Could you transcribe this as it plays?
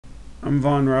I'm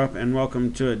Vaughn and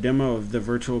welcome to a demo of the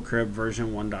vCrib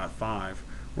version 1.5.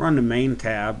 We're on the main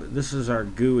tab. This is our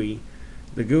GUI.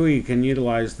 The GUI can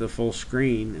utilize the full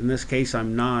screen. In this case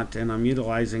I'm not, and I'm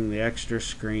utilizing the extra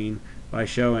screen by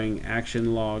showing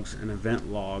action logs and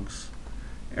event logs.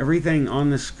 Everything on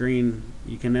the screen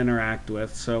you can interact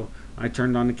with, so I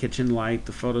turned on the kitchen light,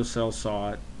 the photocell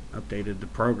saw it, updated the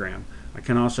program. I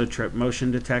can also trip motion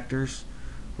detectors,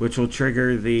 which will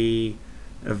trigger the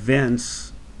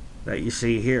events that you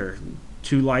see here.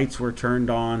 Two lights were turned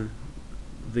on,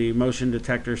 the motion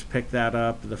detectors picked that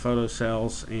up, the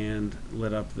photocells, and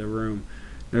lit up the room.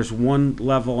 There's one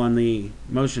level on the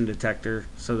motion detector,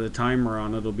 so the timer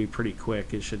on it will be pretty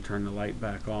quick. It should turn the light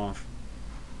back off.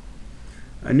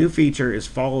 A new feature is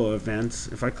follow events.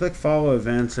 If I click follow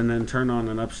events and then turn on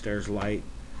an upstairs light,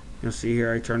 you'll see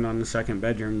here I turned on the second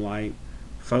bedroom light.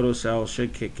 Photocell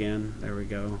should kick in. There we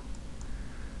go.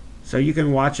 So you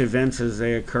can watch events as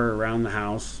they occur around the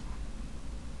house.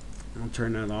 I'll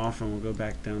turn that off and we'll go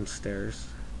back downstairs.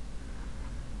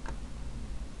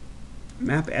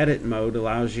 Map edit mode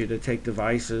allows you to take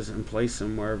devices and place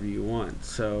them wherever you want.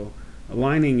 So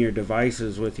aligning your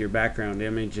devices with your background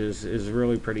images is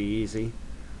really pretty easy.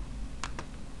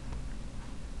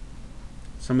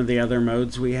 Some of the other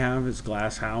modes we have is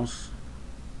glass house,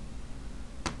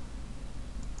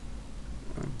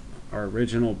 our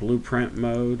original blueprint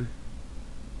mode,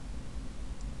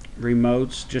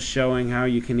 remotes, just showing how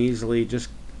you can easily just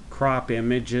crop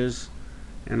images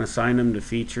and assign them to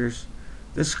features.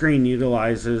 This screen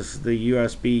utilizes the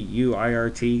USB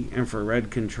UIRT infrared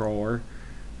controller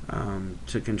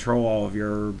to control all of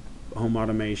your home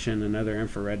automation and other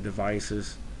infrared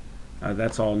devices.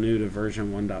 That's all new to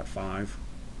version 1.5.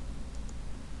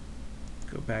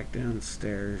 Go back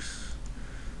downstairs.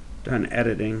 Done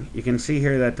editing. You can see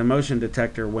here that the motion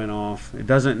detector went off. It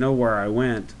doesn't know where I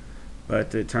went,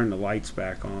 but it turned the lights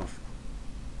back off.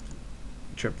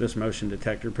 Tripped this motion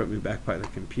detector, put me back by the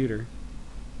computer.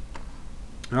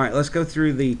 Alright, let's go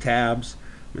through the tabs.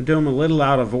 I'm doing them a little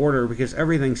out of order because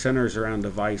everything centers around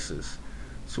devices.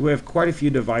 So we have quite a few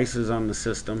devices on the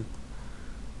system.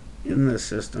 In this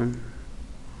system,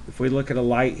 if we look at a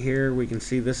light here, we can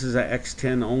see this is a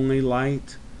X10 only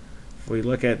light. If we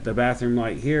look at the bathroom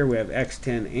light here, we have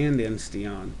X10 and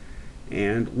Insteon.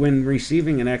 And when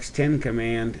receiving an X10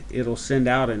 command, it'll send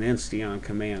out an Insteon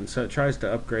command. So it tries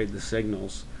to upgrade the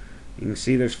signals. You can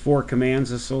see there's 4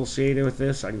 commands associated with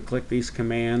this. I can click these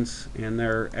commands and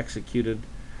they're executed.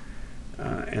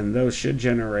 And those should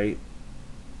generate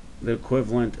the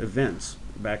equivalent events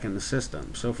back in the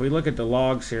system. So if we look at the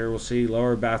logs here, we'll see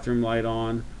lower bathroom light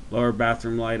on, lower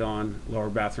bathroom light on,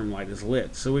 lower bathroom light is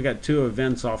lit. So we got 2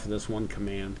 events off of this one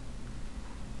command.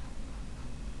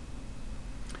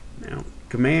 Now,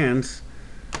 commands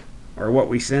are what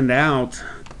we send out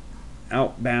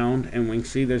outbound, and we can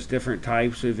see there's different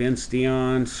types of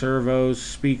Insteon, servos,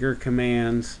 speaker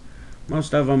commands.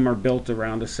 Most of them are built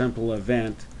around a simple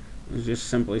event. You just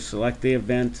simply select the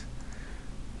event,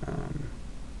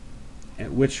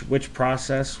 and which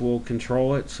process will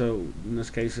control it. So in this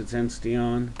case it's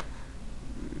Insteon.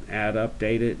 Add,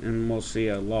 update it, and we'll see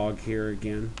a log here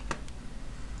again.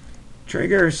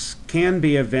 Triggers can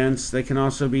be events. They can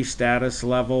also be status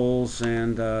levels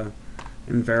and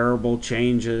variable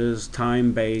changes,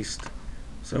 time-based.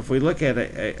 So if we look at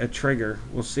a trigger,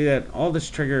 we'll see that all this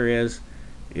trigger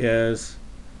is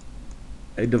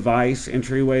a device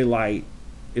entryway light.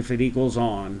 If it equals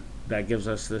on, that gives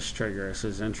us this trigger. It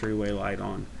says entryway light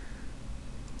on.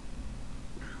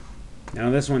 Now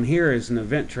this one here is an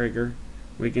event trigger.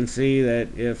 We can see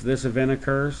that if this event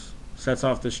occurs, sets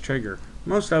off this trigger.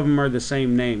 Most of them are the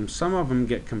same name. Some of them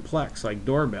get complex, like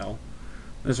doorbell.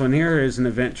 This one here is an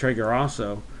event trigger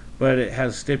also, but it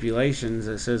has stipulations.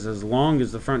 It says as long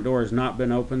as the front door has not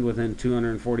been opened within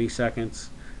 240 seconds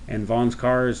and Vaughn's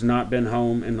car has not been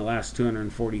home in the last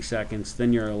 240 seconds,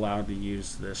 then you're allowed to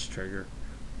use this trigger.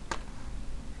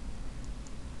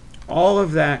 All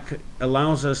of that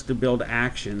allows us to build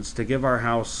actions to give our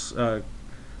house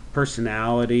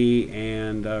personality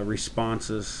and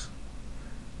responses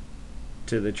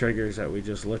to the triggers that we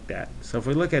just looked at. So if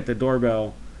we look at the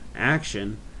doorbell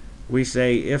action, we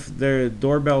say if the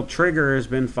doorbell trigger has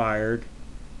been fired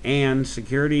and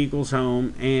security equals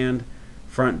home and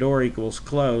front door equals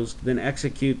closed, then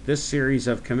execute this series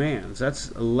of commands.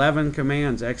 That's 11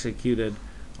 commands executed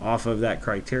off of that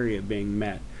criteria being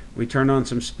met. We turn on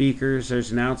some speakers,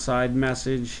 there's an outside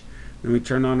message, then we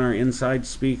turn on our inside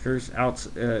speakers,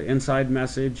 inside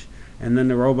message, and then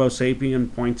the Robo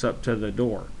Sapien points up to the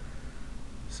door.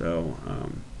 So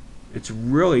it's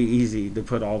really easy to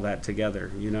put all that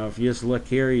together. You know, if you just look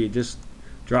here, you just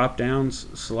drop downs,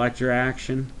 select your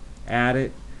action, add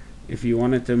it. If you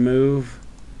want it to move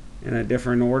in a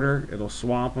different order, it'll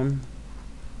swap them.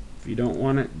 If you don't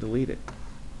want it, delete it.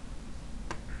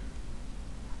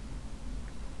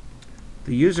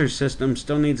 The user system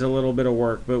still needs a little bit of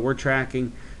work, but we're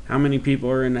tracking how many people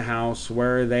are in the house,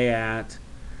 where are they at.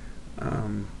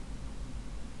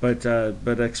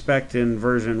 But expect in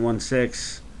version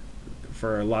 1.6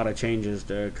 for a lot of changes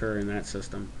to occur in that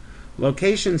system.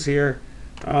 Locations here,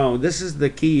 this is the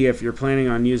key if you're planning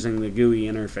on using the GUI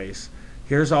interface.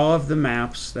 Here's all of the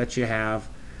maps that you have,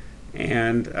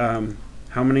 and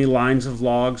how many lines of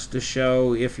logs to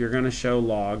show if you're going to show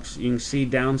logs. You can see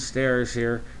downstairs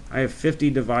here I have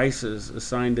 50 devices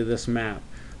assigned to this map.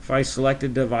 If I select a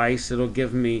device, it'll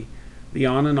give me the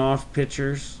on and off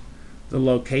pictures, the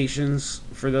locations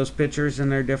for those pictures in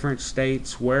their different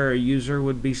states, where a user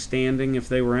would be standing if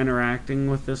they were interacting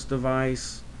with this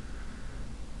device.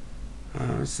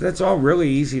 So that's all really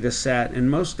easy to set, and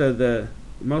most of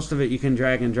it you can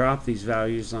drag and drop these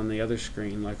values on the other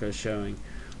screen like I was showing.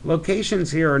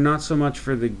 Locations here are not so much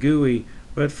for the GUI,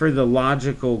 but for the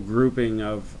logical grouping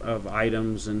of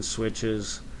items and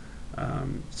switches,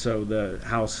 so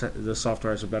the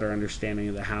software has a better understanding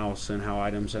of the house and how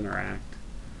items interact.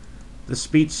 The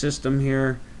speech system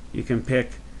here, you can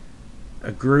pick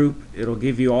a group, it'll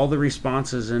give you all the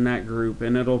responses in that group,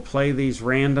 and it'll play these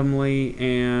randomly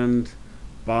and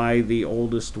by the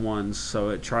oldest ones, so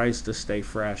it tries to stay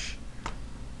fresh.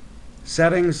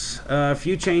 Settings, a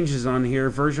few changes on here.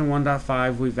 Version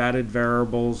 1.5, we've added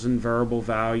variables and variable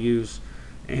values,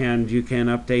 and you can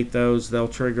update those. They'll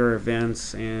trigger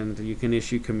events, and you can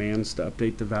issue commands to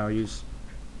update the values.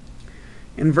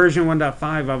 In version 1.5,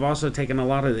 I've also taken a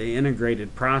lot of the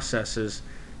integrated processes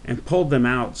and pulled them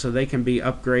out so they can be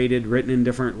upgraded, written in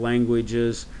different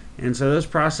languages, and so those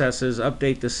processes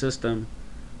update the system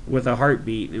with a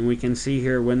heartbeat, and we can see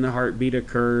here when the heartbeat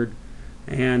occurred,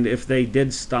 and if they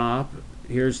did stop,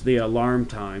 here's the alarm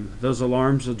time. Those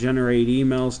alarms will generate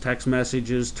emails, text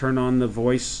messages, turn on the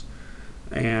voice,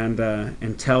 and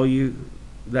tell you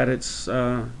that it's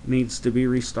needs to be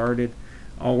restarted.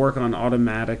 I'll work on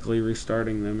automatically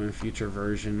restarting them in a future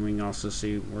version. We can also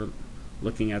see we're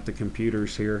looking at the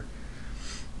computers here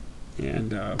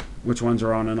and which ones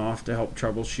are on and off to help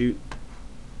troubleshoot.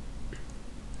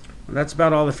 That's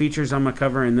about all the features I'm going to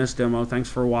cover in this demo. Thanks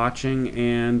for watching,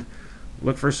 and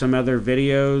look for some other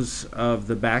videos of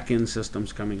the back-end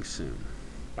systems coming soon.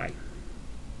 Bye.